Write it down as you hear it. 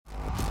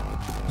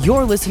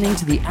You're listening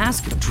to the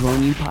Ask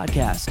Drone U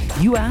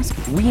podcast. You ask,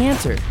 we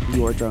answer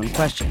your drone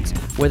questions.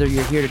 Whether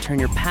you're here to turn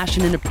your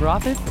passion into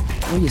profit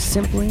or you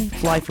simply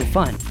fly for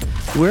fun,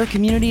 we're a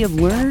community of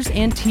learners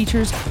and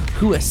teachers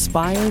who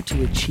aspire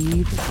to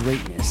achieve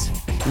greatness.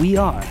 We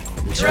are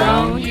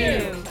Drone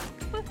U.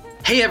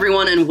 Hey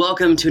everyone, and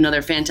welcome to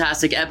another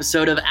fantastic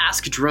episode of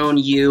Ask Drone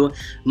U.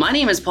 My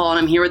name is Paul, and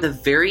I'm here with a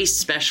very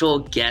special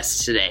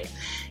guest today.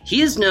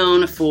 He is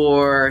known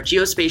for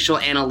geospatial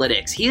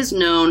analytics. He is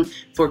known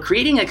for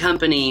creating a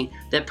company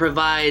that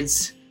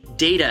provides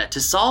data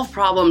to solve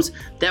problems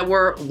that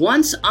were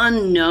once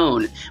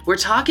unknown. We're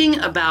talking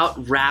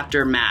about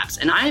Raptor maps,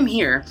 and I am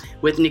here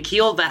with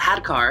Nikhil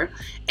Vadhadkar,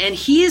 and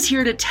he is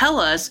here to tell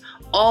us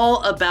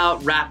all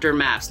about Raptor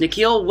maps.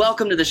 Nikhil,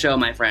 welcome to the show,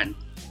 my friend.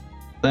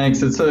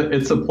 Thanks. It's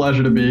a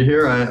pleasure to be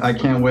here. I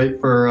can't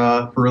wait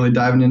for really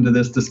diving into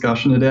this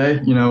discussion today.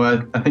 You know,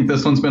 I think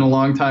this one's been a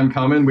long time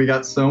coming. We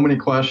got so many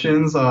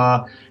questions,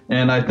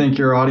 and I think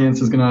your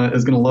audience is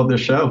gonna love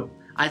this show.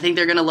 I think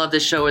they're going to love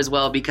this show as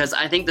well, because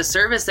I think the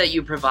service that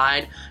you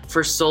provide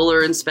for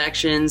solar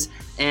inspections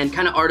and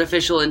kind of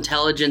artificial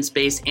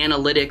intelligence-based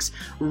analytics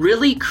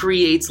really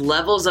creates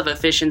levels of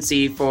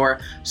efficiency for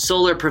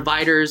solar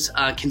providers,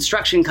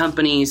 construction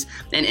companies,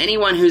 and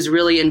anyone who's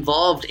really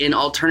involved in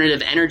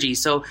alternative energy.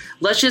 So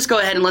let's just go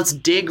ahead and let's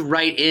dig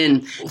right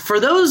in.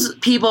 For those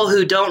people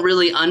who don't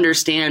really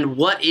understand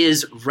what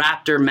is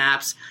Raptor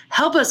Maps,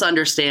 help us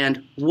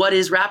understand what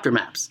is Raptor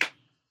Maps.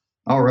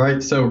 All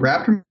right. So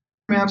Raptor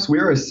Maps, we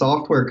are a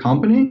software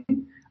company,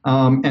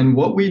 and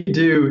what we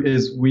do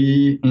is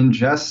we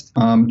ingest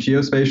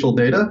geospatial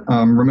data,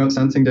 remote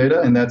sensing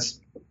data, and that's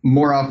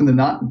more often than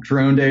not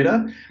drone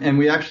data, and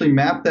we actually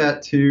map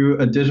that to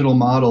a digital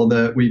model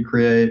that we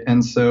create.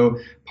 And so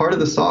part of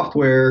the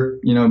software,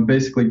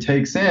 basically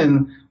takes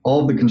in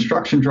all of the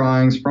construction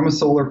drawings from a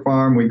solar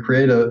farm. We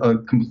create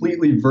a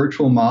completely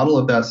virtual model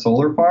of that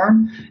solar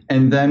farm,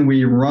 and then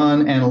we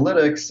run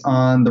analytics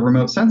on the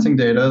remote sensing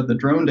data, the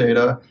drone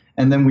data,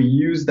 and then we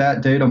use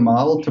that data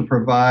model to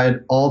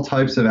provide all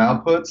types of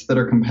outputs that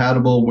are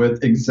compatible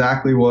with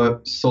exactly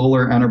what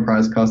solar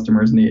enterprise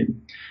customers need.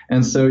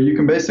 And so you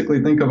can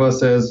basically think of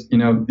us as,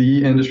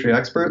 the industry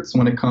experts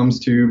when it comes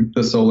to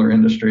the solar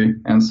industry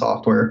and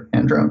software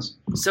and drones.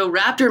 So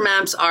Raptor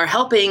Maps are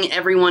helping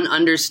everyone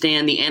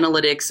understand the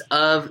analytics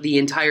of the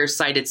entire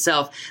site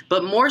itself,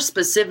 but more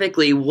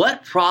specifically,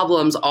 what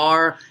problems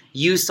are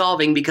you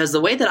solving? Because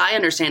the way that I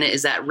understand it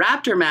is that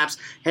Raptor Maps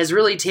has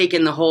really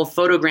taken the whole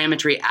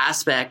photogrammetry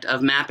aspect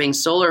of mapping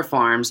solar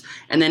farms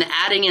and then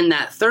adding in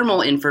that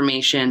thermal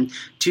information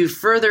to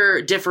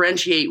further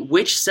differentiate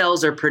which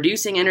cells are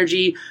producing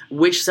energy,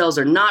 which cells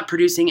are not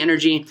producing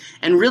energy,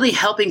 and really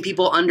helping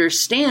people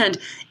understand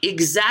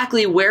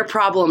exactly where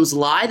problems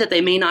lie that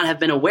they may not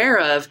have been aware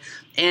of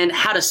and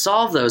how to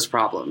solve those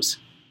problems.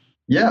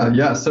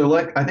 Yeah. So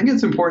I think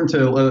it's important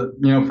to,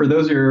 for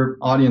those of your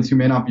audience who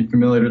may not be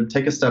familiar, to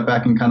take a step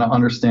back and kind of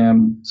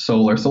understand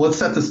solar. So let's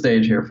set the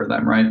stage here for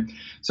them, right?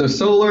 So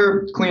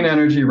solar, clean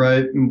energy,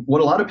 right?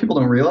 What a lot of people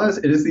don't realize,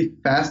 it is the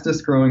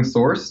fastest growing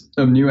source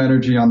of new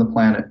energy on the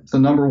planet. It's the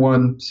number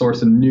one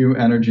source of new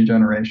energy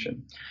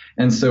generation.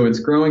 And so it's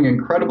growing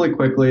incredibly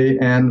quickly.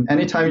 And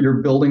anytime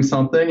you're building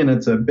something and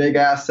it's a big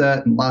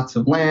asset and lots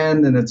of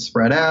land and it's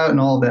spread out and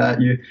all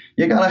that, you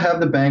got to have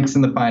the banks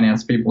and the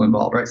finance people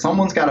involved, right?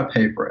 Someone's got to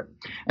pay for it.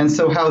 And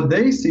so how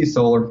they see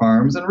solar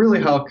farms, and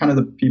really how kind of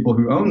the people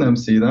who own them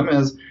see them,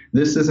 is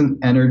this is an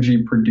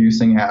energy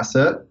producing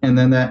asset. And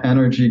then that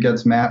energy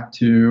gets mapped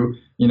to,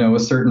 a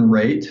certain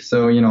rate.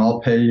 So,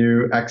 I'll pay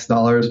you X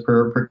dollars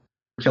per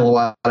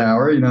kilowatt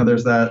hour.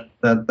 There's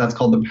that's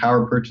called the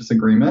power purchase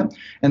agreement.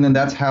 And then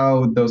that's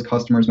how those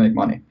customers make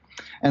money.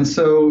 And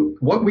so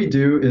what we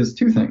do is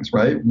two things,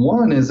 right?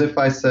 One is if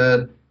I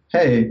said,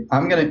 hey,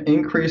 I'm going to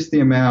increase the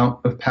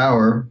amount of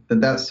power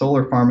that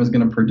solar farm is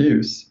going to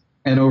produce.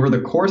 And over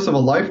the course of a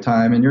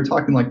lifetime, and you're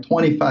talking like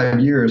 25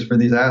 years for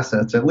these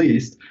assets at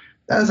least,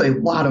 that is a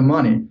lot of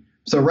money.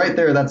 So right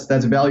there, that's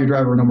value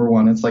driver number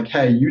one. It's like,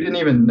 hey, you didn't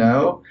even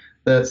know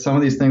that some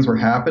of these things were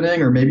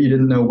happening, or maybe you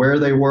didn't know where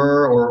they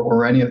were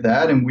or any of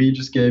that. And we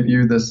just gave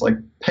you this like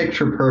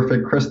picture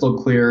perfect, crystal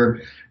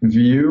clear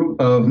view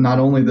of not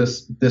only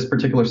this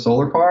particular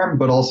solar farm,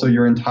 but also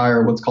your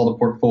entire what's called a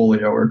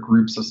portfolio or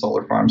groups of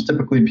solar farms.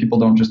 Typically, people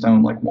don't just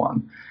own like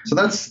one. So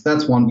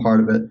that's one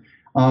part of it.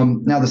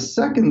 Now, the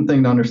second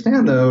thing to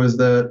understand, though, is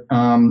that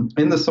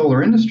in the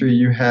solar industry,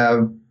 you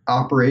have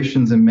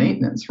operations and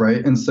maintenance,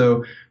 right? And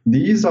so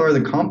these are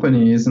the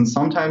companies, and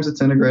sometimes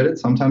it's integrated,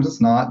 sometimes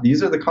it's not.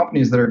 These are the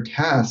companies that are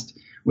tasked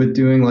with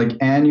doing like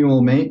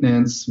annual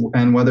maintenance,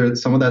 and whether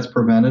some of that's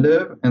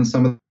preventative and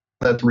some of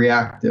that's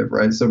reactive,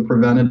 right? So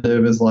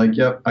preventative is like,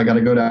 yep, I got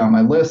to go down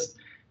my list,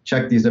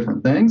 check these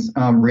different things.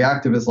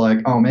 Reactive is like,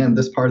 oh man,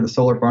 this part of the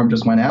solar farm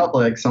just went out,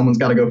 like someone's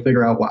got to go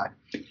figure out why.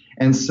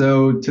 And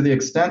so to the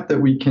extent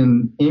that we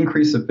can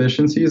increase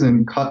efficiencies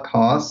and cut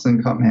costs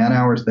and cut man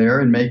hours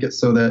there and make it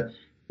so that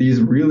these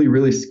really,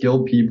 really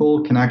skilled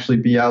people can actually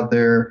be out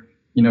there,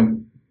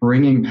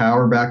 bringing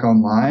power back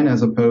online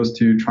as opposed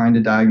to trying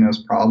to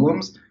diagnose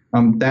problems,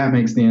 that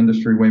makes the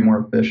industry way more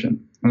efficient.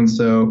 And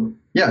so,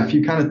 yeah, if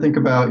you kind of think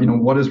about,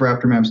 what does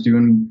Raptor Maps do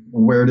and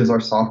where does our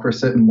software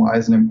sit and why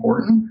is it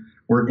important?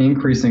 We're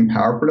increasing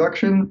power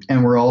production,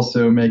 and we're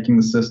also making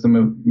the system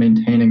of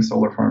maintaining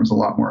solar farms a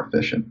lot more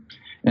efficient.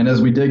 And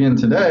as we dig in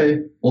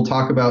today, we'll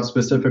talk about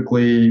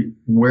specifically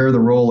where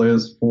the role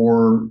is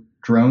for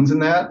drones in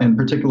that, and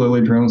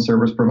particularly drone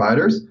service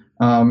providers,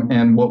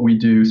 and what we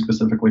do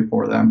specifically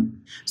for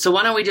them. So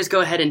why don't we just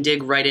go ahead and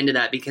dig right into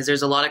that, because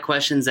there's a lot of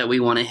questions that we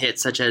want to hit,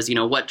 such as,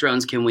 what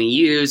drones can we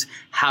use,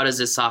 how does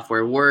this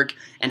software work,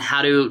 and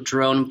how do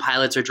drone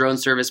pilots or drone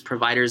service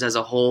providers as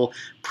a whole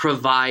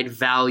provide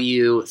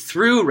value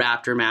through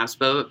Raptor Maps.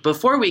 But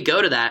before we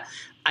go to that,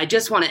 I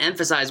just want to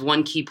emphasize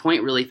one key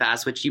point really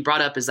fast, which you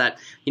brought up, is that,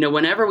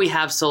 whenever we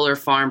have solar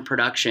farm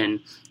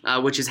production,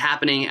 which is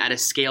happening at a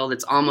scale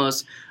that's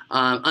almost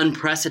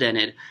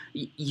unprecedented,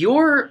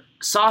 your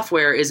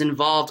software is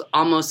involved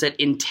almost at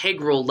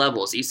integral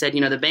levels. You said,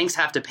 the banks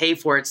have to pay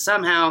for it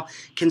somehow.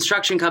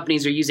 Construction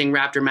companies are using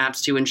Raptor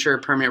Maps to ensure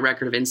permanent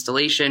record of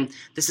installation.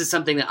 This is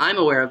something that I'm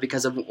aware of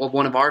because of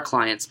one of our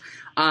clients.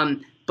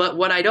 But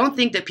what I don't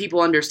think that people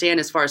understand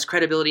as far as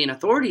credibility and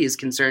authority is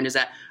concerned is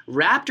that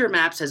Raptor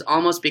Maps has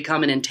almost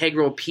become an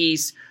integral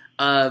piece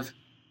of,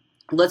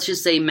 let's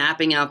just say,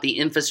 mapping out the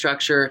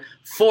infrastructure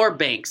for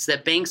banks,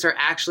 that banks are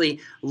actually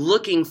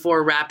looking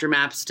for Raptor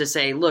Maps to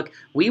say, look,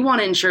 we want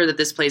to ensure that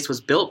this place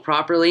was built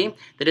properly,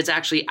 that it's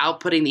actually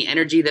outputting the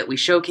energy that we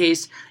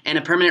showcased, and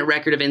a permanent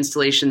record of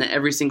installation that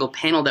every single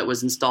panel that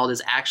was installed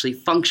is actually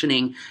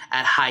functioning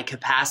at high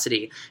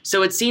capacity.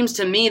 So it seems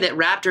to me that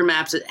Raptor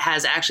Maps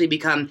has actually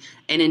become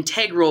an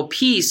integral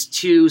piece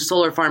to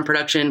solar farm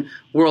production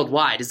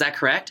worldwide. Is that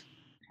correct?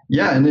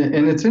 Yeah, and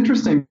it's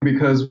interesting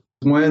because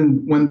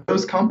when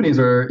those companies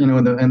are,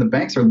 and the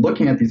banks are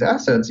looking at these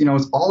assets,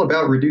 it's all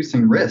about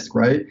reducing risk,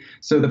 right?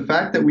 So the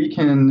fact that we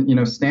can,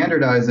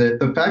 standardize it,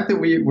 the fact that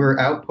we're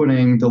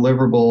outputting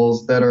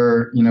deliverables that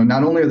are,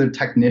 not only are the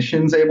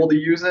technicians able to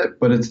use it,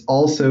 but it's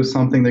also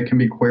something that can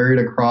be queried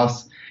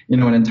across,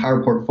 an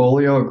entire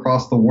portfolio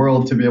across the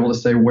world to be able to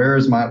say,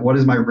 what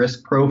is my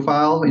risk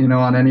profile,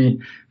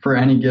 for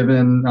any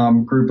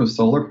given group of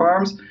solar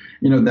farms.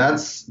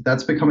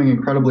 That's becoming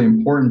incredibly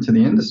important to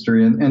the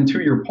industry. And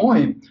to your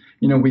point,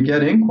 we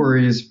get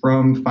inquiries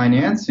from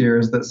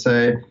financiers that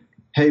say,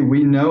 hey,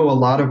 we know a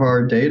lot of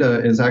our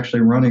data is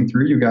actually running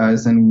through you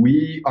guys, and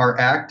we are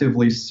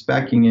actively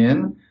speccing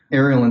in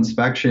aerial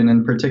inspection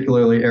and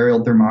particularly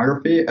aerial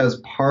thermography as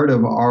part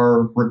of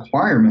our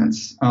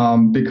requirements,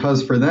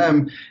 because for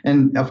them,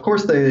 and of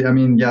course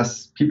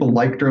yes, people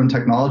like drone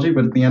technology,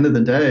 but at the end of the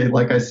day,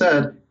 like I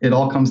said, it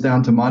all comes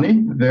down to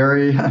money.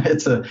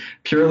 It's a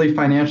purely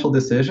financial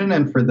decision.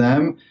 And for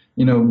them,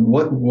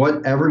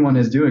 what everyone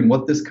is doing,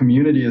 what this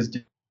community is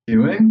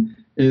doing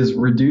is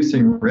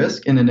reducing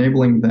risk and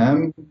enabling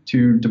them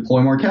to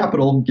deploy more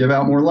capital, give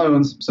out more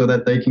loans so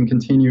that they can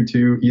continue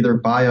to either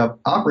buy up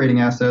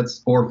operating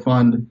assets or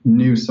fund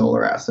new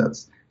solar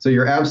assets. So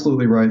you're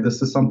absolutely right.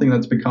 This is something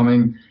that's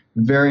becoming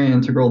very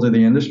integral to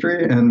the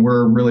industry, and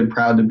we're really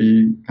proud to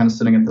be kind of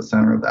sitting at the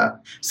center of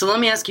that. So let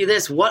me ask you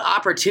this. What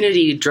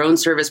opportunity do drone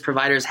service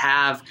providers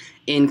have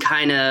in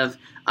kind of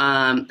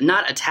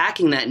not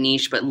attacking that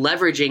niche, but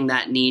leveraging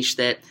that niche,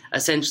 that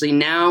essentially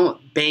now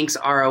banks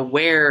are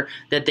aware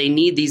that they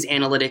need these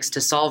analytics to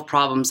solve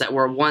problems that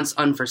were once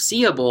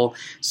unforeseeable?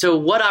 So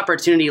what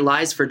opportunity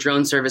lies for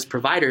drone service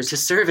providers to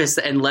service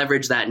and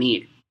leverage that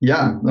need?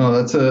 Yeah, no,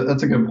 that's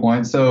a good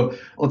point. So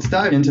let's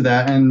dive into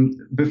that. And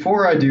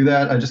before I do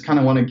that, I just kind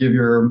of want to give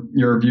your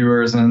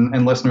viewers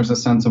and listeners a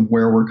sense of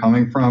where we're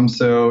coming from.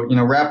 So,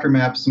 Raptor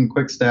Maps, some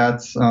quick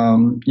stats,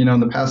 in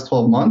the past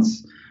 12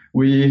 months,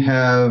 we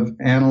have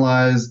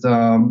analyzed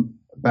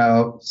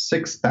about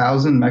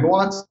 6,000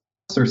 megawatts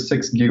or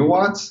 6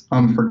 gigawatts.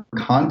 For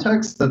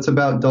context, that's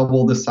about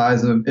double the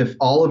size of, if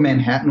all of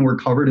Manhattan were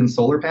covered in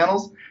solar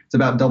panels, it's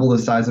about double the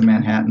size of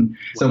Manhattan.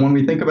 So when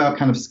we think about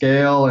kind of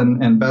scale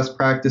and best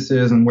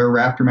practices and where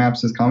Raptor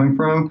Maps is coming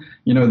from,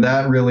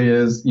 that really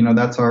is,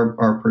 that's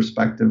our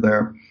perspective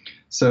there.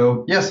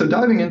 So yeah, so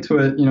diving into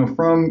it,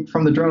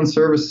 from the drone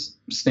service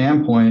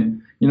standpoint,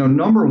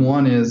 number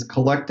one is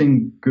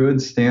collecting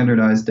good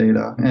standardized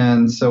data.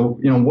 And so,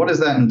 what does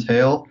that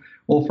entail?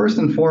 Well, first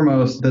and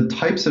foremost, the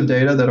types of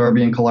data that are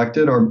being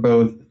collected are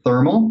both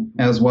thermal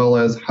as well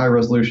as high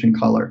resolution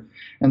color.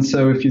 And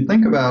so if you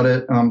think about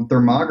it,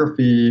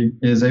 thermography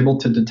is able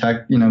to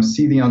detect,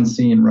 see the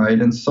unseen, right?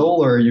 And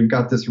solar, you've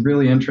got this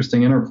really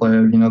interesting interplay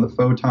of, the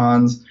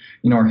photons,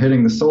 are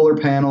hitting the solar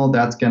panel,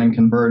 that's getting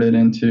converted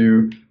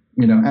into,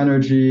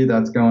 energy,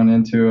 that's going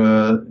into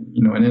an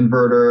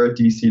inverter,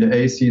 DC to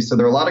AC. So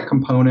there are a lot of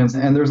components,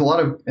 and there's a lot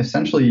of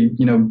essentially,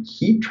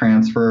 heat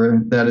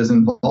transfer that is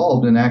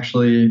involved in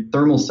actually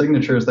thermal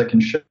signatures that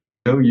can show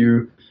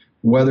you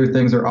whether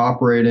things are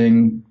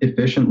operating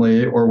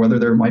efficiently or whether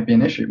there might be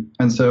an issue.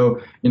 And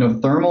so,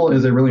 thermal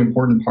is a really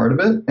important part of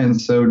it. And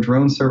so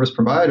drone service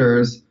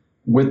providers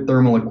with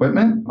thermal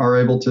equipment are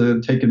able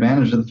to take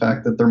advantage of the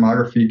fact that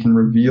thermography can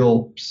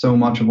reveal so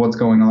much of what's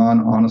going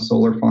on a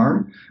solar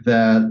farm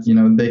that,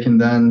 they can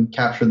then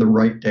capture the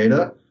right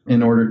data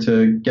in order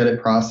to get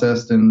it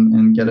processed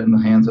and get it in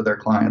the hands of their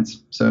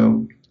clients.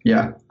 So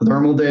yeah, the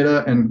thermal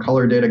data and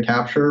color data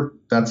capture,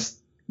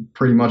 that's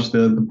pretty much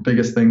the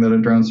biggest thing that a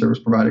drone service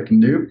provider can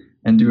do,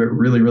 and do it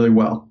really, really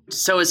well.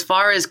 So as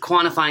far as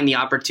quantifying the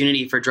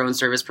opportunity for drone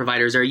service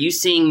providers, are you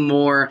seeing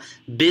more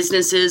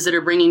businesses that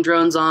are bringing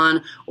drones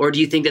on, or do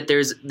you think that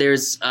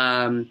there's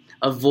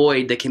a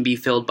void that can be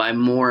filled by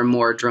more and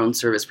more drone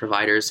service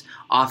providers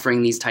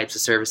offering these types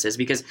of services?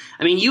 Because,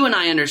 I mean, you and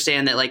I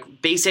understand that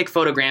like basic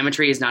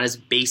photogrammetry is not as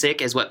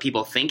basic as what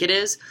people think it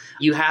is.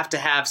 You have to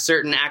have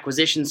certain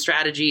acquisition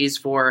strategies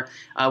for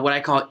what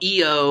I call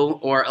EO,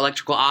 or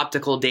electrical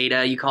optical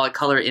data. You call it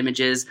color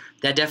images.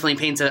 That definitely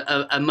paints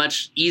a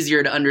much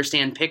easier to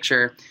understand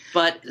picture.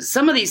 But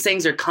some of these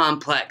things are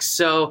complex.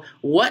 So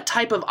what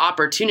type of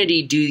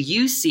opportunity do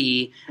you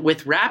see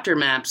with Raptor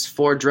maps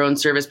for drone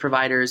service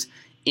providers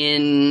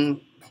in,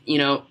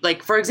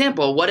 like, for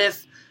example, what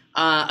if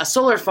a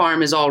solar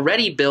farm is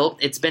already built,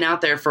 it's been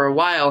out there for a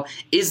while,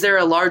 is there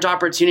a large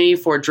opportunity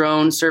for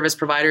drone service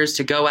providers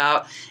to go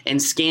out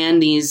and scan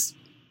these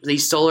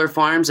solar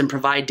farms and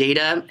provide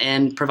data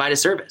and provide a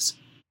service?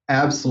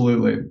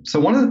 Absolutely.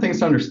 So one of the things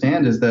to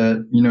understand is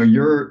that,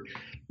 you're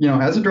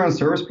as a drone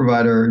service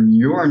provider,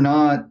 you're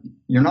not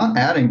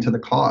adding to the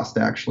cost,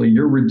 actually.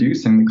 You're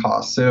reducing the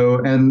cost. So,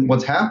 and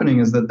what's happening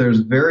is that there's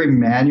very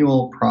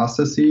manual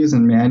processes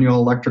and manual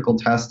electrical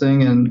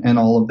testing and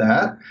all of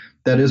that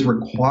is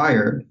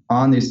required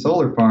on these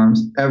solar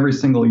farms every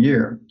single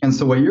year. And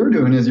so what you're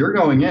doing is you're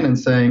going in and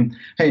saying,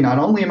 hey, not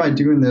only am I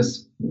doing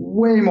this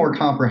way more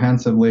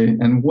comprehensively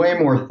and way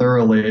more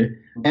thoroughly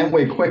and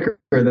way quicker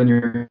than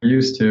you're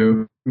used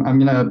to, I'm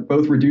going to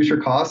both reduce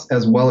your costs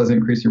as well as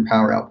increase your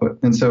power output.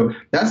 And so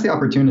that's the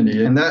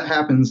opportunity. And that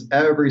happens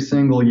every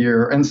single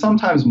year, and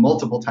sometimes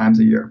multiple times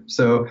a year.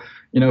 So,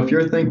 if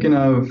you're thinking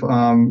of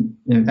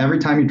every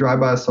time you drive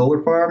by a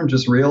solar farm,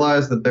 just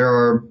realize that there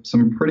are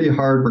some pretty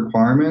hard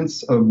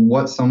requirements of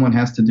what someone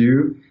has to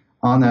do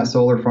on that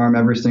solar farm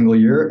every single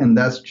year. And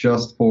that's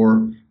just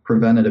for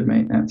preventative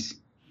maintenance.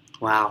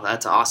 Wow,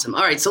 that's awesome.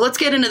 All right, so let's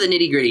get into the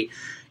nitty gritty.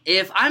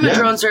 If I'm a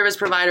drone service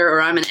provider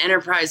or I'm an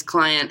enterprise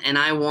client and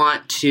I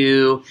want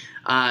to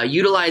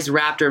utilize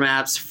Raptor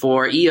maps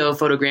for EO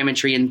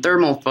photogrammetry and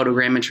thermal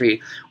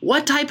photogrammetry,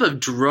 what type of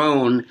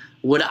drone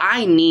would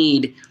I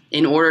need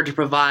in order to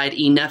provide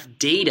enough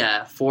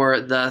data for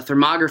the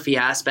thermography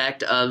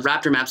aspect of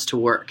Raptor maps to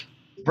work?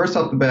 First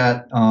off the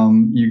bat,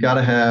 you got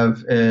to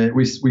have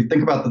we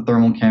think about the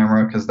thermal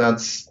camera because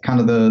that's kind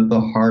of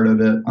the heart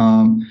of it.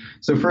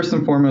 So first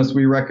and foremost,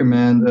 we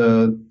recommend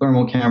a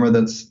thermal camera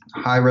that's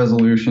high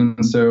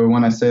resolution. So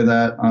when I say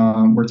that,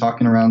 we're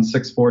talking around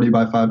 640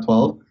 by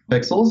 512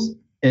 pixels.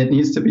 It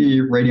needs to be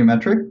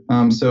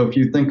radiometric. So if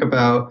you think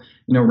about,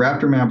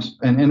 Raptor Maps,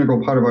 an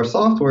integral part of our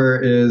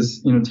software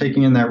is,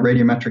 taking in that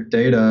radiometric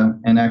data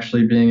and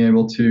actually being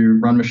able to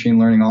run machine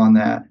learning on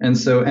that. And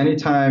so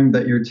anytime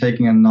that you're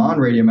taking a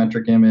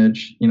non-radiometric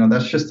image,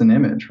 that's just an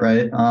image,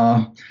 right?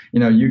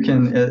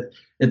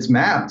 It's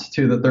mapped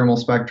to the thermal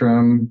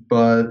spectrum,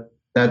 but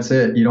that's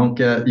it. You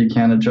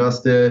can't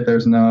adjust it.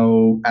 There's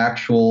no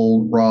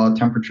actual raw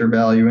temperature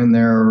value in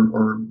there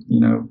or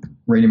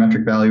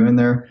radiometric value in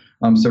there.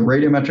 So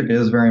radiometric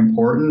is very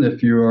important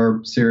if you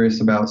are serious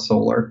about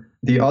solar.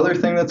 The other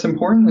thing that's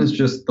important is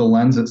just the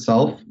lens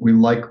itself. We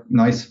like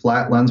nice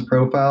flat lens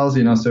profiles,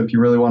 so if you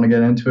really want to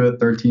get into it,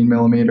 13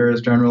 millimeter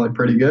is generally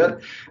pretty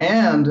good.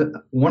 And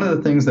one of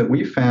the things that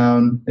we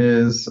found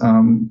is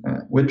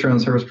with drone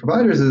service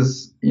providers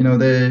is,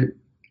 they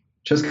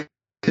just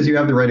because you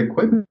have the right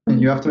equipment,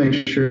 you have to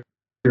make sure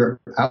you're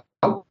out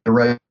the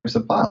right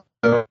supply.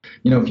 So,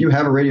 if you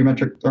have a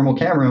radiometric thermal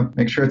camera,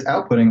 make sure it's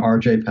outputting our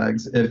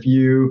JPEGs. If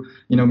you,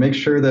 make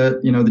sure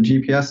that, the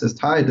GPS is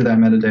tied to that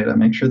metadata,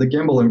 make sure the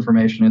gimbal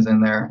information is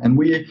in there. And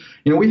we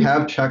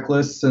have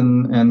checklists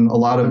and a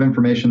lot of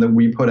information that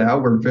we put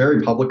out. We're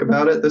very public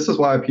about it. This is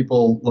why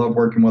people love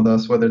working with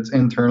us, whether it's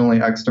internally,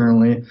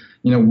 externally.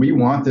 We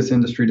want this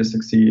industry to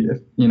succeed. If,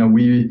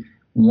 we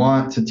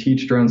want to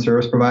teach drone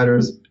service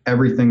providers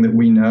everything that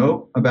we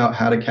know about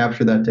how to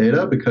capture that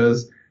data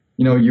because,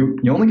 you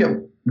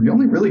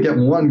only really get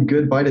one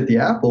good bite at the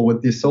apple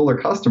with these solar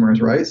customers,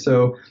 right?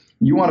 So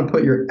you want to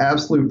put your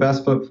absolute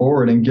best foot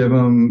forward and give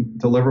them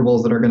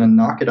deliverables that are going to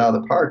knock it out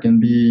of the park and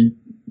be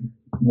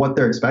what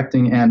they're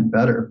expecting and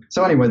better.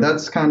 So anyway,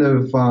 that's kind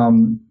of,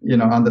 on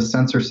the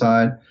sensor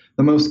side.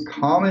 The most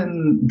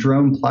common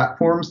drone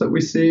platforms that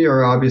we see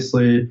are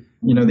obviously,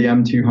 the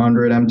M200,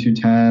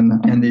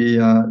 M210, and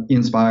the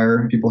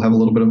Inspire. People have a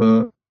little bit of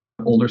a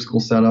older school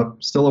setup,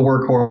 still a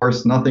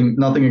workhorse,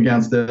 nothing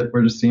against it.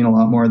 We're just seeing a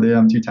lot more of the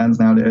M210s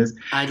nowadays.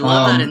 I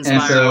love that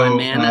Inspire one,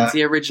 man. That's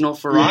the original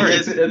Ferrari.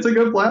 It's a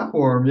good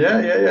platform. Yeah,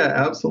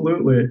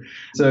 absolutely.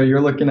 So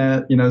you're looking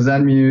at,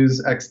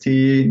 ZenMuse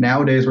XT.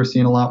 Nowadays, we're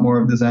seeing a lot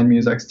more of the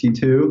ZenMuse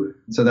XT2.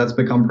 So that's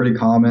become pretty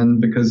common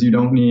because you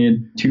don't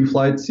need two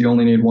flights, you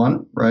only need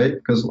one, right?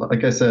 Because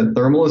like I said,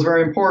 thermal is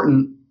very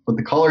important, but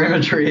the color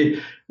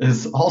imagery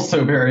is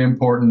also very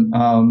important.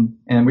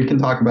 And we can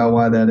talk about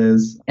why that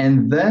is.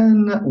 And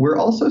then we're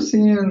also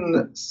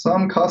seeing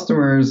some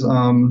customers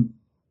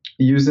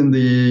using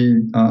the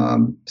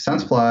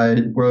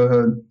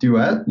SenseFly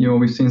Duet.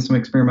 We've seen some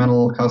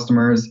experimental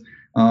customers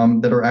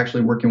that are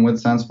actually working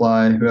with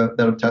SenseFly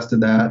that have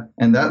tested that.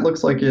 And that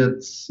looks like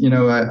it's,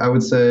 I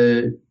would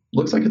say,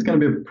 looks like it's going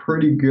to be a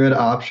pretty good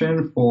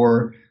option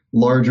for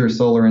larger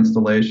solar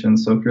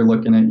installations. So if you're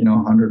looking at,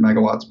 100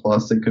 megawatts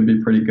plus, it could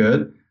be pretty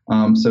good.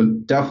 So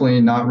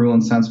definitely not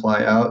ruling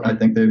SenseFly out. I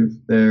think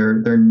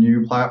their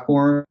new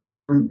platform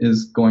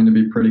is going to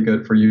be pretty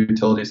good for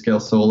utility scale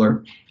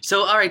solar.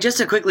 So, all right, just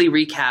to quickly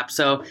recap.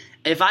 So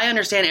if I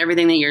understand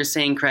everything that you're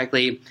saying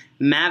correctly,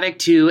 Mavic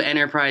 2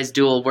 Enterprise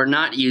Dual we're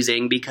not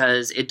using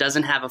because it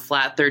doesn't have a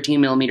flat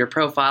 13 millimeter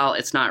profile.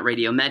 It's not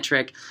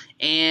radiometric.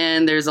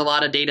 And there's a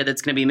lot of data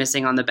that's going to be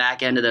missing on the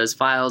back end of those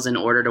files in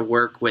order to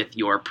work with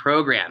your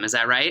program. Is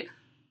that right?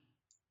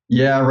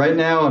 Yeah, right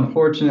now,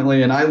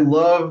 unfortunately, and I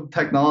love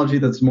technology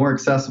that's more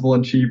accessible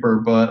and cheaper,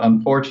 but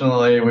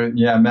unfortunately,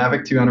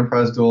 Mavic 2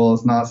 Enterprise Dual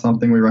is not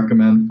something we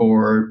recommend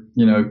for,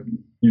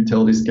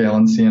 utility scale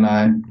and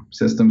CNI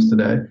systems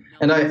today.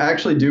 And I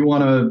actually do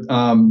want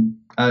to,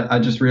 I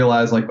just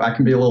realized I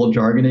can be a little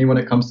jargony when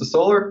it comes to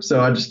solar. So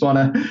I just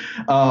want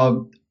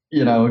to,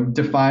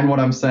 define what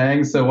I'm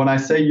saying. So when I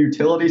say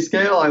utility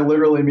scale, I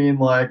literally mean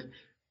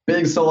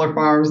big solar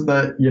farms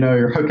that,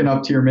 you're hooking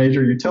up to your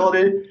major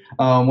utility.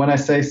 When I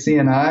say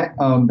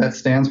CNI, that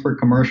stands for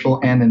commercial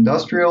and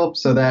industrial.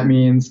 So that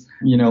means,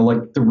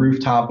 like the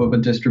rooftop of a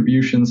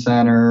distribution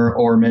center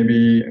or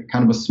maybe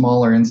kind of a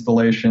smaller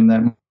installation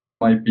that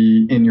might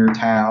be in your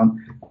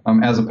town,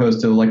 as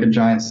opposed to a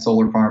giant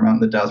solar farm out in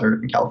the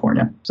desert in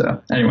California.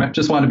 So anyway,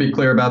 just wanted to be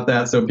clear about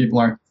that so people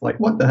aren't like,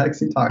 what the heck's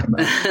he talking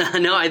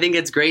about? No, I think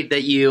it's great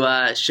that you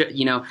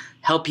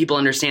help people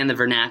understand the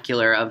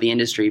vernacular of the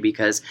industry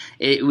because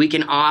we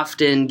can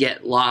often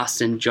get lost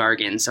in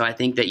jargon. So I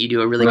think that you do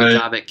a really good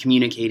job at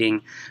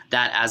communicating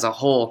that as a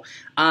whole.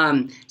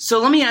 So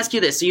let me ask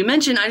you this. So you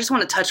mentioned, I just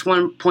want to touch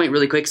one point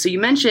really quick. So you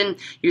mentioned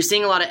you're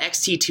seeing a lot of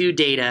XT2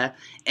 data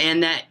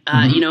and that,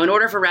 in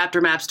order for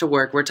Raptor maps to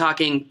work, we're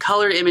talking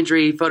color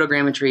imagery,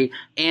 photogrammetry,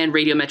 and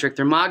radiometric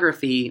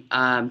thermography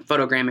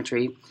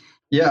photogrammetry.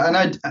 Yeah, and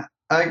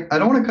I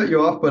don't want to cut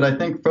you off, but I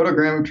think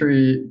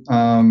photogrammetry,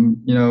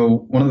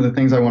 one of the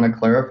things I want to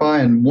clarify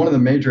and one of the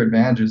major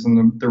advantages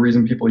and the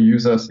reason people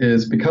use us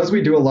is because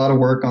we do a lot of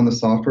work on the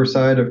software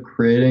side of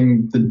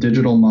creating the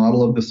digital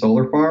model of the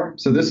solar farm.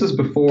 So this is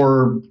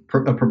before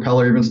a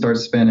propeller even starts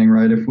spinning,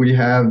 right? If we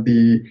have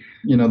the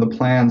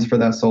plans for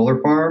that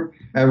solar farm,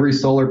 every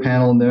solar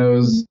panel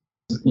knows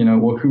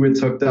who it's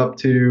hooked up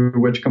to,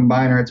 which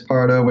combiner it's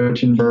part of,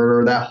 which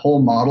inverter, that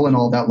whole model and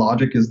all that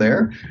logic is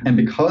there. And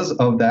because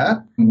of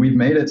that, we've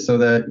made it so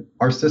that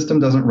our system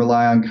doesn't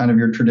rely on kind of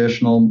your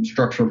traditional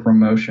structure from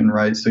motion,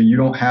 right? So you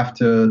don't have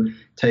to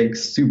take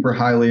super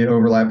highly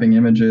overlapping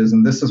images.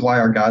 And this is why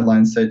our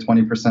guidelines say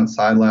 20%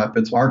 side lap.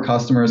 It's our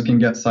customers can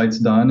get sites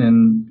done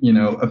in,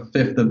 a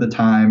fifth of the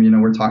time.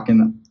 We're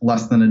talking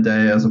less than a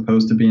day as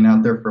opposed to being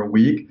out there for a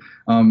week.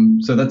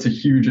 So that's a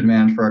huge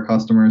advantage for our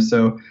customers.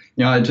 So,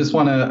 I just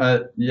want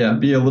to,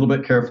 be a little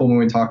bit careful when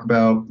we talk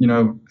about,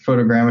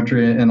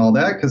 photogrammetry and all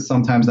that, because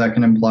sometimes that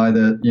can imply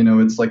that,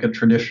 it's like a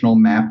traditional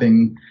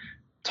mapping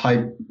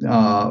type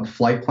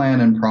flight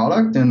plan and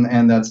product,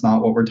 and that's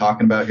not what we're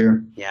talking about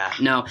here. Yeah,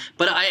 no,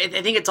 but I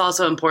think it's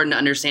also important to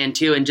understand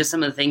too, and just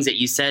some of the things that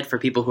you said for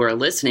people who are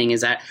listening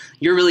is that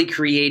you're really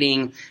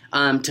creating,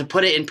 to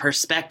put it in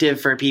perspective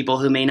for people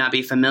who may not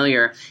be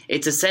familiar,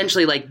 it's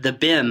essentially like the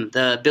BIM,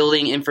 the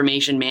Building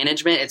Information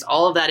Management. It's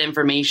all of that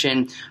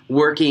information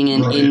working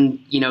in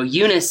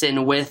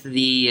unison with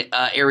the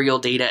aerial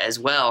data as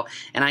well,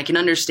 and I can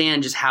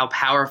understand just how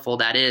powerful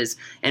that is.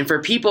 And for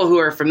people who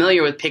are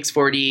familiar with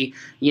Pix4D,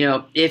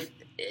 if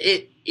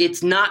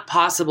it's not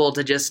possible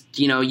to just,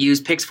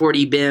 use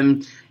Pix4D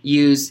BIM,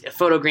 use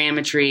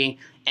photogrammetry,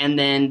 and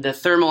then the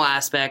thermal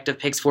aspect of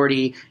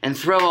Pix4D and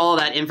throw all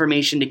that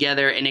information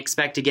together and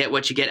expect to get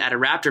what you get out of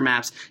Raptor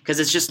maps, because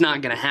it's just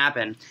not going to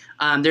happen.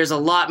 There's a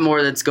lot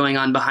more that's going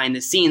on behind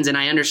the scenes, and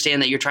I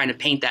understand that you're trying to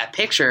paint that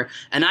picture,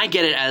 and I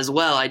get it as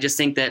well. I just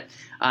think that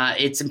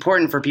it's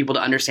important for people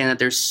to understand that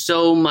there's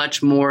so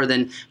much more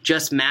than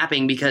just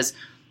mapping, because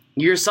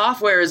your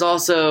software is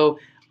also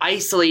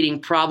isolating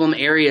problem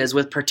areas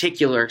with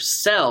particular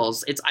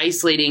cells. It's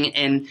isolating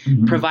and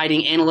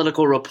providing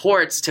analytical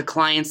reports to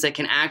clients that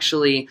can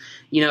actually,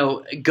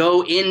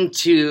 go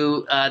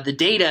into the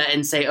data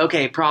and say,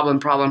 okay, problem,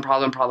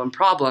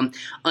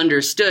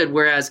 understood.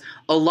 Whereas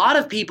a lot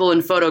of people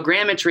in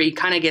photogrammetry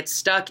kind of get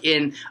stuck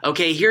in,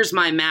 okay, here's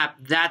my map,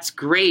 that's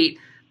great.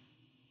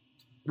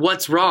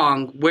 What's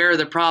wrong? Where are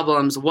the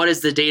problems? What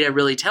is the data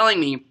really telling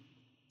me?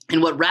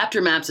 And what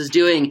Raptor Maps is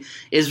doing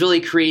is really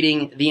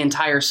creating the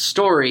entire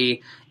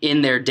story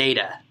in their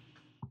data.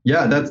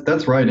 Yeah,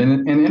 that's right.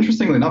 And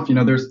interestingly enough,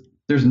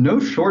 there's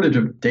no shortage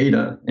of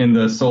data in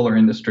the solar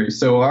industry.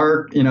 So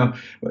our, in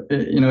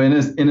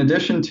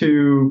addition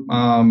to,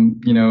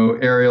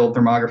 aerial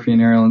thermography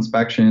and aerial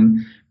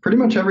inspection, pretty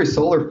much every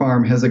solar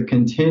farm has a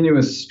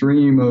continuous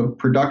stream of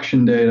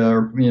production data,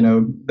 or,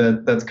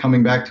 that's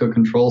coming back to a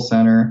control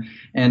center.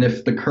 And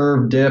if the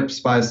curve dips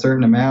by a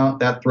certain amount,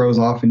 that throws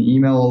off an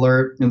email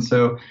alert. And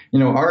so,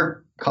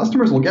 our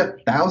customers will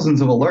get thousands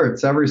of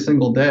alerts every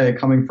single day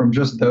coming from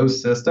just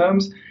those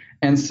systems.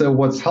 And so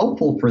what's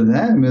helpful for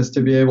them is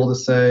to be able to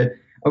say,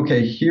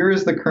 okay, here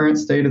is the current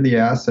state of the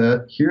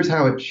asset. Here's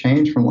how it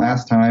changed from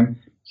last time.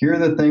 Here are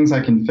the things I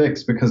can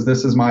fix because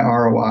this is my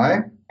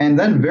ROI. And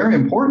then very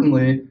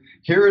importantly,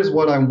 here is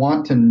what I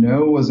want to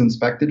know was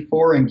inspected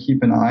for and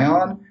keep an eye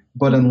on.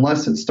 But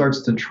unless it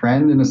starts to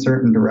trend in a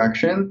certain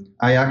direction,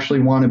 I actually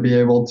want to be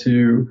able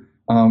to,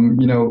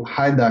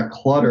 hide that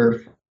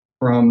clutter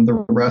from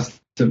the rest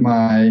of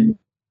my,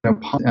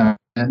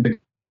 and because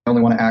I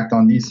only want to act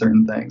on these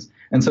certain things.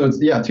 And so it's,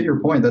 to your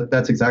point,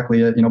 that's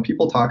exactly it.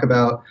 People talk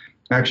about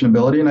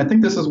actionability, and I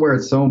think this is where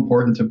it's so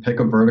important to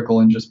pick a vertical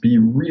and just be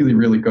really,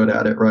 really good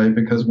at it, right?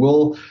 Because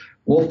we'll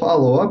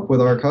follow up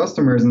with our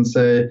customers and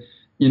say,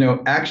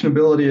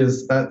 actionability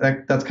is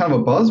that's kind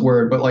of a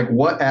buzzword, but like,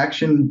 what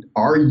action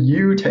are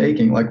you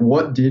taking? Like,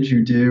 what did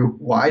you do?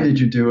 Why did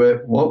you do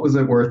it? What was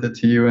it worth it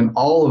to you? And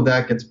all of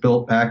that gets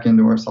built back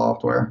into our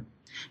software.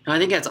 No, I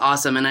think that's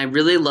awesome. And I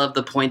really love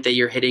the point that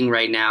you're hitting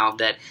right now,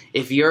 that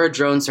if you're a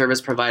drone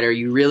service provider,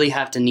 you really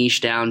have to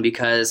niche down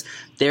because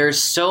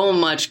there's so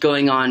much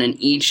going on in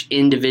each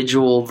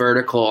individual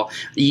vertical.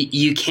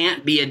 You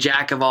can't be a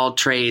jack of all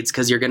trades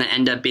because you're going to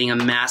end up being a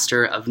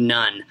master of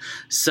none.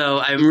 So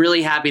I'm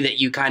really happy that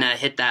you kind of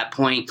hit that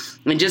point.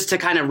 And just to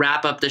kind of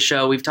wrap up the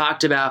show, we've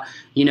talked about,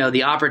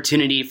 the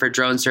opportunity for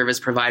drone service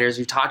providers.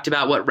 We've talked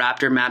about what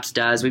Raptor Maps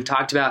does. We've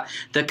talked about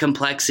the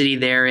complexity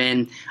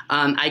therein.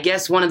 I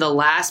guess one of the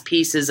last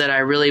pieces that I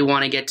really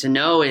want to get to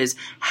know is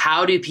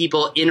how do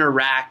people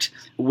interact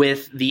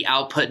with the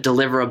output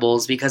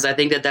deliverables, because I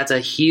think that that's a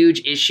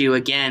huge issue,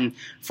 again,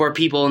 for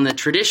people in the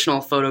traditional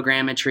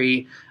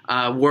photogrammetry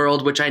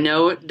world, which I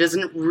know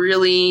doesn't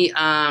really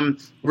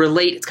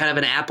relate. It's kind of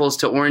an apples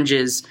to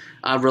oranges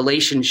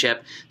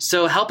relationship.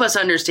 So help us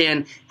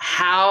understand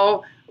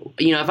how,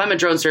 if I'm a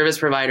drone service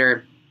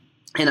provider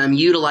and I'm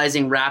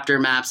utilizing Raptor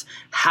Maps,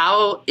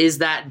 how is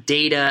that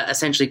data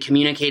essentially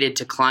communicated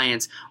to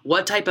clients?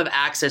 What type of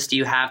access do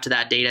you have to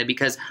that data?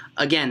 Because,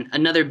 again,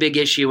 another big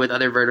issue with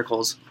other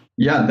verticals.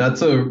 Yeah,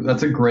 that's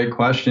a great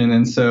question.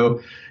 And so,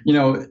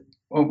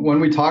 when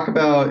we talk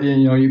about,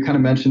 you kind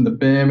of mentioned the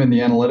BIM and the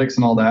analytics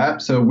and all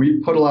that. So we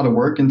put a lot of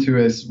work into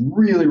a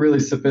really, really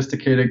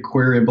sophisticated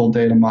queryable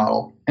data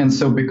model. And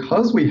so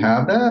because we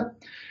have that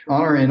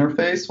on our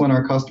interface, when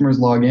our customers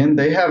log in,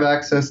 they have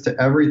access to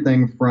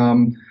everything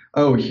from,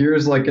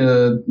 here's like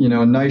a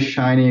nice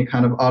shiny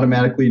kind of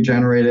automatically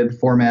generated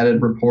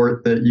formatted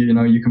report that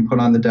you can put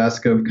on the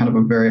desk of kind of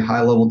a very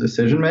high level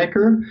decision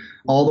maker,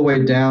 all the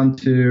way down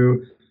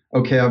to,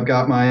 okay, I've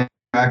got my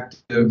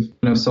active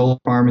solar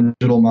farm and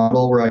digital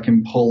model where I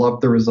can pull up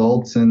the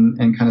results and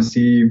kind of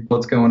see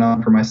what's going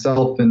on for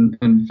myself and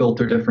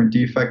filter different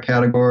defect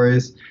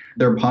categories.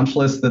 There are punch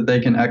lists that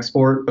they can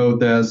export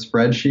both as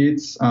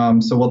spreadsheets.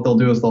 So what they'll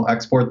do is they'll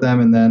export them,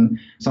 and then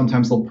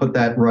sometimes they'll put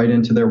that right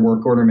into their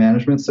work order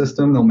management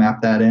system. They'll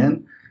map that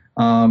in.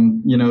 There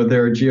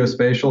are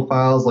geospatial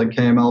files like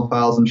KML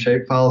files and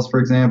shape files, for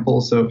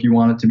example. So if you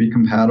want it to be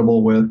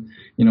compatible with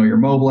your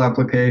mobile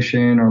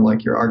application or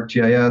like your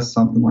ArcGIS,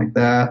 something like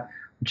that.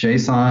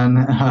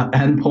 JSON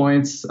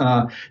endpoints,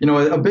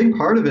 a big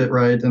part of it,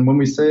 right? And when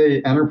we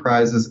say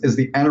enterprise is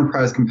the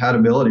enterprise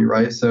compatibility,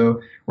 right? So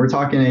we're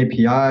talking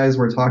APIs,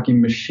 we're talking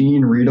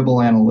machine readable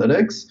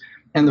analytics.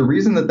 And the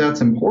reason that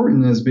that's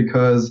important is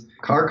because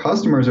our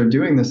customers are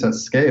doing this at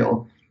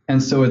scale.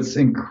 And so it's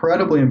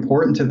incredibly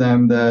important to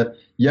them that,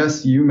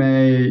 yes, you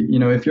may,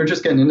 if you're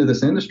just getting into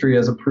this industry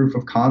as a proof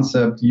of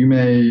concept, you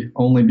may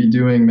only be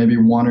doing maybe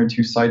one or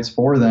two sites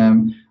for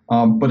them.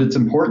 But it's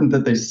important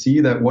that they see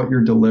that what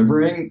you're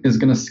delivering is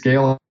going to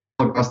scale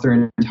across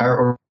their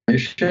entire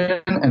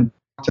organization and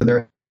to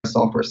their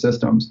software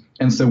systems.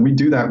 And so we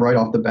do that right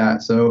off the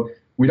bat. So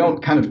we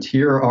don't kind of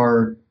tier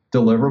our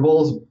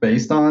deliverables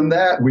based on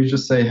that. We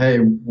just say, hey,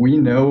 we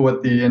know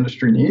what the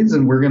industry needs,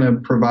 and we're going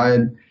to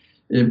provide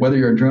it, whether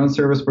you're a drone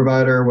service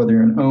provider, whether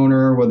you're an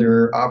owner, whether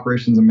you're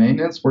operations and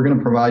maintenance, we're going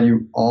to provide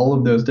you all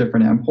of those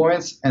different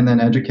endpoints and then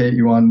educate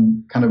you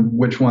on kind of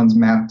which ones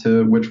map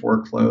to which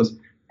workflows.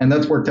 And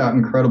that's worked out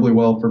incredibly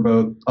well for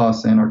both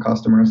us and our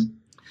customers.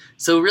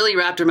 So really,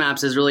 Raptor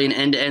Maps is really an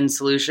end-to-end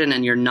solution,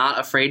 and you're not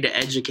afraid to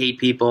educate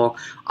people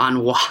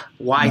on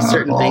why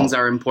certain things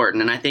are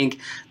important. And I think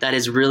that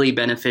is really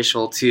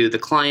beneficial to the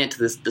client,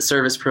 to the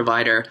service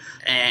provider,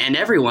 and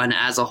everyone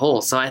as a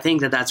whole. So I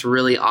think that that's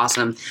really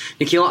awesome.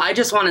 Nikhil, I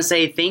just want to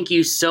say thank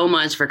you so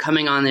much for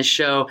coming on this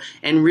show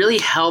and really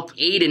help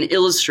aid in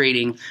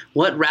illustrating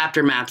what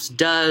Raptor Maps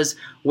does,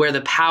 where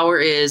the power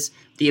is,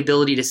 the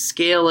ability to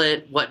scale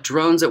it, what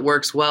drones it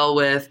works well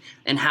with,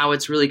 and how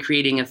it's really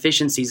creating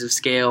efficiencies of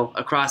scale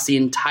across the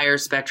entire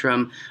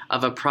spectrum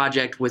of a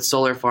project with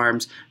solar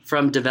farms,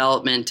 from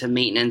development to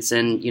maintenance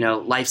and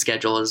life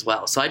schedule as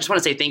well. So I just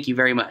want to say thank you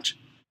very much.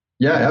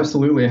 Yeah,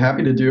 absolutely.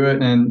 Happy to do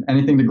it, and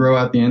anything to grow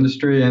out the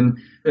industry. And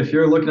if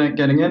you're looking at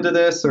getting into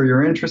this, or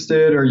you're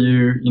interested, or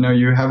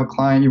you have a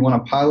client you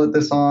want to pilot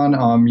this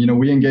on,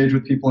 we engage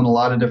with people in a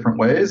lot of different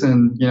ways.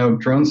 And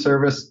drone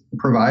service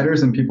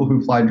providers and people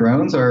who fly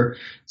drones are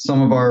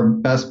some of our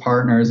best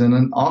partners. And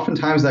then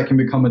oftentimes that can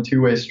become a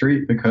two-way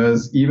street,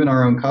 because even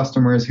our own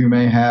customers who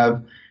may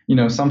have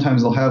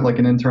sometimes they'll have like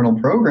an internal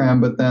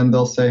program, but then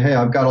they'll say, hey,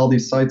 I've got all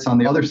these sites on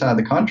the other side of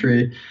the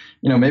country.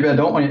 Maybe I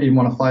don't even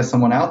want to fly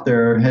someone out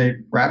there. Hey,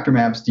 Raptor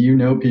Maps, do you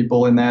know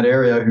people in that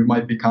area who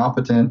might be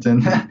competent?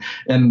 And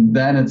and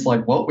then it's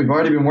like, well, we've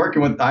already been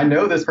working with, I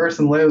know this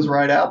person lives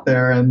right out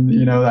there, and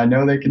I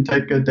know they can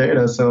take good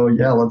data. So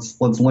yeah, let's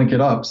link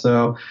it up.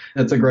 So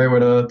it's a great way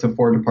to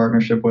forge a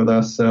partnership with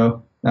us.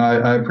 So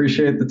I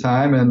appreciate the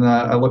time, and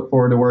I look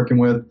forward to working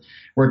with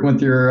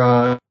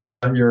your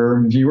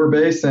viewer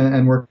base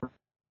and working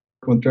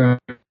with drones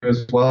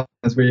as well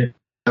as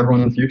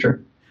everyone in the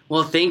future.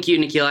 Well, thank you,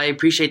 Nikhil. I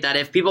appreciate that.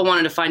 If people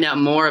wanted to find out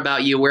more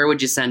about you, where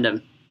would you send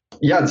them?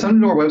 Yeah, send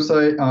them to our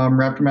website,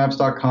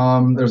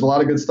 raptormaps.com. There's a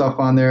lot of good stuff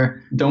on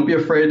there. Don't be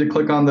afraid to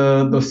click on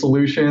the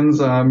solutions.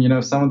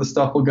 Some of the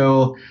stuff will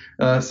go,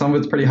 some of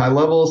it's pretty high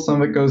level, some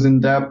of it goes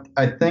in depth.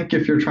 I think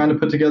if you're trying to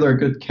put together a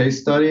good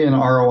case study in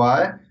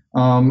ROI,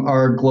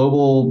 our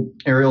global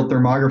aerial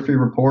thermography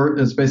report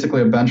is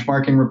basically a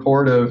benchmarking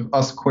report of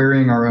us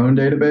querying our own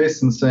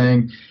database and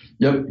saying,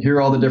 yep, here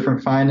are all the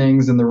different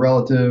findings and the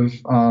relative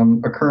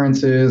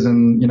occurrences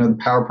and the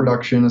power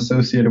production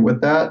associated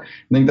with that.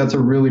 I think that's a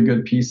really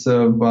good piece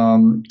of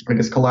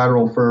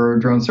collateral for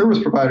drone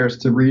service providers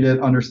to read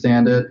it,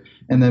 understand it,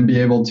 and then be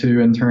able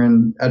to in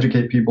turn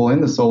educate people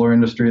in the solar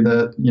industry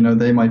that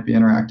they might be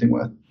interacting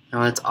with.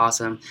 Oh, that's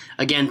awesome.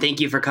 Again, thank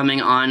you for coming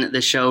on the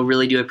show.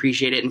 Really do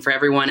appreciate it. And for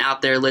everyone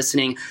out there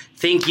listening,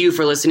 thank you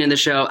for listening to the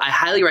show. I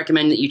highly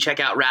recommend that you check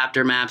out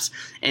Raptor Maps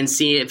and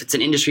see if it's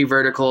an industry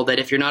vertical that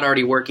if you're not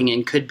already working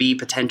in could be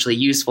potentially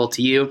useful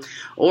to you.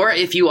 Or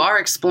if you are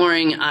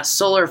exploring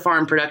solar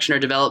farm production or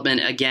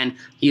development, again,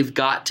 you've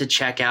got to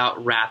check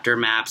out Raptor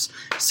Maps.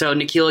 So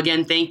Nikhil,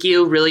 again, thank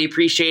you. Really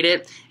appreciate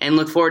it and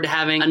look forward to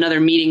having another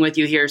meeting with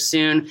you here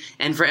soon.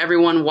 And for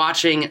everyone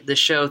watching the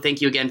show, thank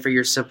you again for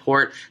your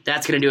support.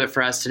 That's going to do it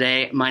for us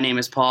today. My name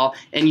is Paul,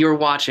 and you're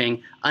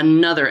watching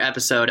another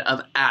episode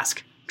of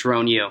Ask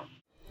Drone U.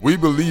 We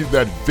believe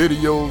that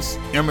videos,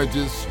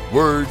 images,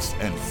 words,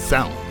 and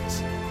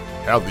sounds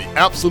have the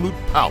absolute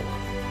power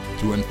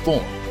to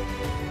inform,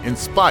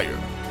 inspire,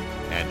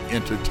 and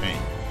entertain.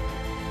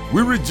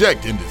 We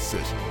reject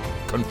indecision,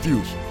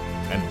 confusion,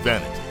 and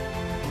vanity,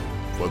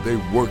 for they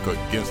work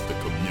against the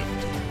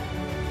community.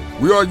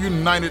 We are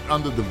united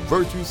under the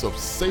virtues of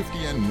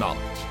safety and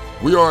knowledge.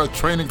 We are a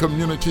training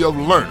community of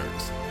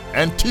learners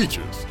and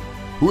teachers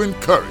who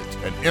encourage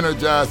and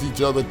energize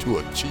each other to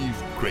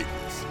achieve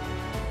greatness.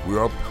 We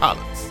are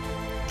pilots,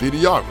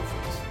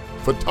 videographers,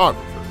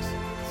 photographers,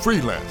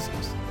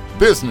 freelancers,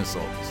 business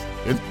owners,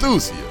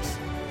 enthusiasts,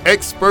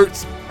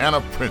 experts, and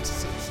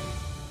apprentices.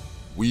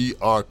 We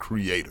are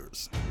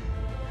creators.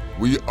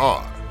 We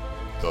are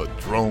the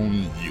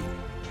Drone U.